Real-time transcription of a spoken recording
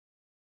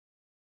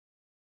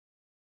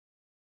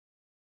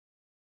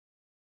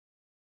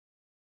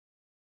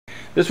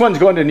This one's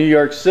going to New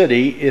York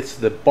City. It's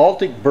the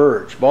Baltic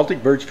birch.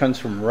 Baltic birch comes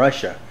from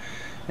Russia.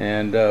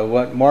 And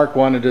what Mark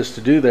wanted us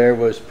to do there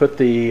was put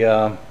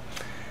the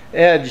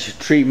edge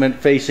treatment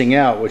facing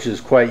out, which is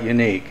quite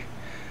unique.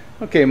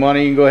 Okay,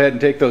 Monty, you can go ahead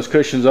and take those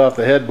cushions off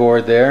the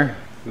headboard there.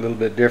 A little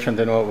bit different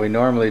than what we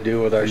normally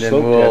do with our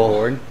sloped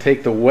headboard.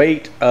 Take the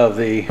weight of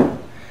the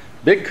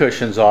big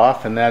cushions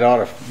off, and that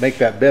ought to make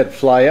that bed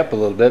fly up a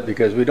little bit,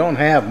 because we don't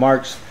have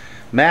Mark's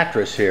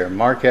mattress here.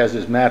 Mark has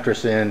his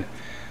mattress in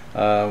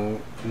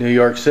New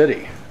York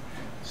City.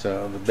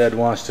 So the bed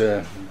wants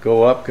to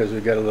go up because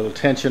we've got a little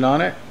tension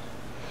on it.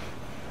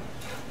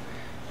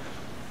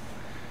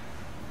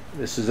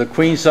 This is a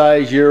queen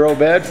size Euro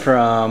bed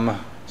from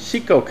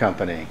Seco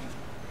Company.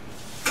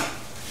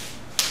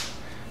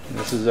 And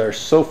this is our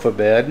sofa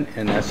bed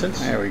in essence.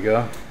 There we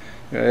go.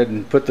 Go ahead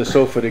and put the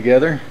sofa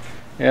together.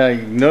 Yeah,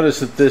 you notice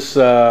that this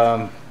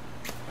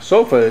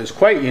sofa is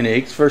quite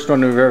unique. It's the first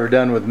one we've ever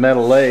done with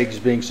metal legs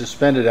being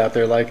suspended out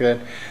there like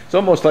that. It's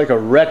almost like a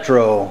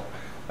retro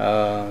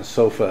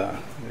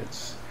sofa.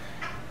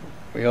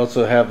 We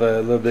also have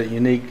a little bit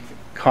unique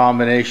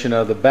combination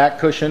of the back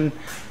cushion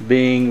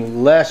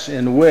being less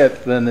in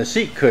width than the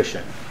seat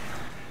cushion.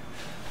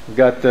 We've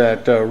got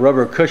that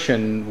rubber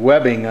cushion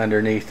webbing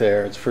underneath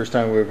there. It's the first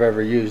time we've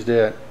ever used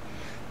it.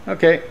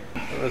 Okay,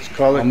 let's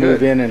call it good. I'll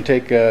move in and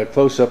take a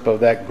close-up of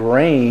that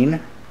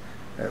grain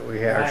that we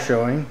have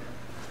showing.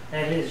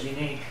 That is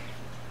unique.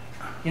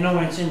 You know,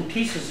 when it's in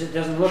pieces it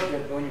doesn't look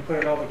good, but when you put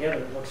it all together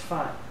it looks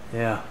fine.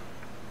 Yeah.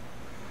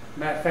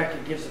 Matter of fact,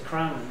 it gives the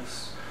crown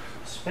this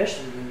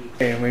especially unique.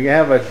 And we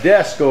have a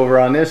desk over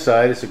on this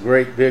side. It's a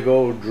great big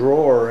old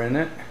drawer in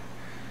it.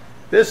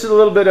 This is a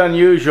little bit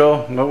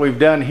unusual. What we've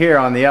done here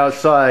on the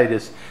outside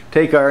is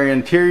take our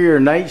interior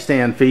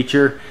nightstand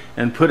feature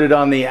and put it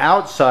on the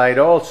outside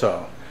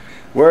also.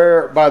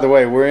 By the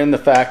way, we're in the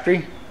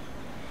factory.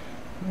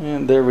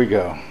 And there we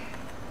go.